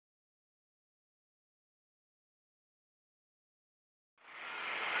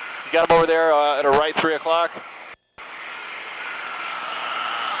You got him over there at a right 3 o'clock?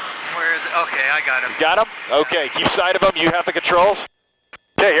 Where is it? Okay, I got him. You got him? Okay, keep sight of him. You have the controls.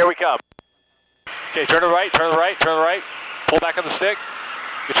 Okay, here we come. Okay, turn to the right, turn to the right, turn to the right. Pull back on the stick.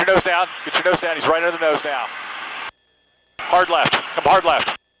 Get your nose down. Get your nose down. He's right under the nose now. Hard left. Come hard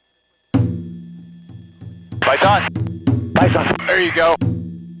left. Lights on. Lights on. There you go.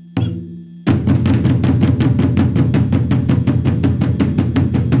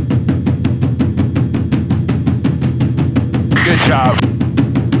 Good job.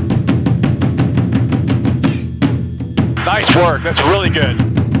 Nice work. That's really good.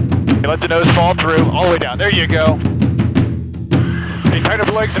 Okay, let the nose fall through all the way down. There you go. Okay, tighten up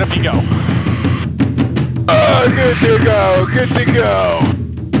the legs and up you go. Oh, good to go. Good to go.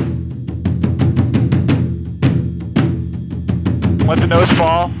 Let the nose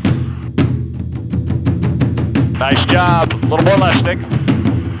fall. Nice job. A little more left stick.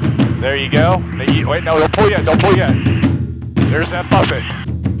 There you go. Wait, no, don't pull yet. Don't pull yet. There's that buffet.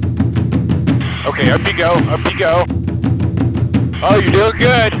 Okay, up you go. Up you go. Oh, you're doing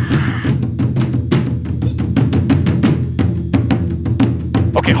good.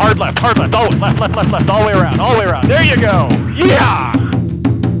 Okay, hard left, hard left. Oh, left, left, left, left. All the way around, all the way around. There you go. Yeah!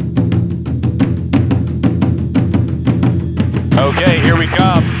 Okay, here we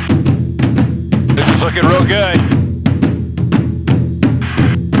come. This is looking real good.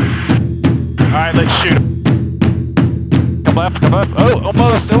 All right, let's shoot him. Come left, come up. Oh,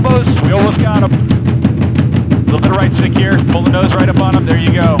 almost, almost. We almost got him. A little bit of right stick here. Pull the nose right up on him. There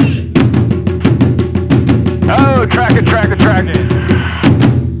you go. Oh, track it, track it, track it.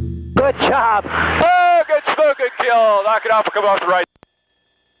 Good job. Oh, good smoke and kill. Knock it off and come off the right.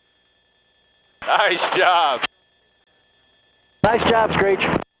 Nice job. Nice job, Screech.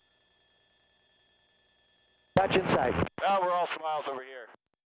 Touch inside. Now we're all smiles over here.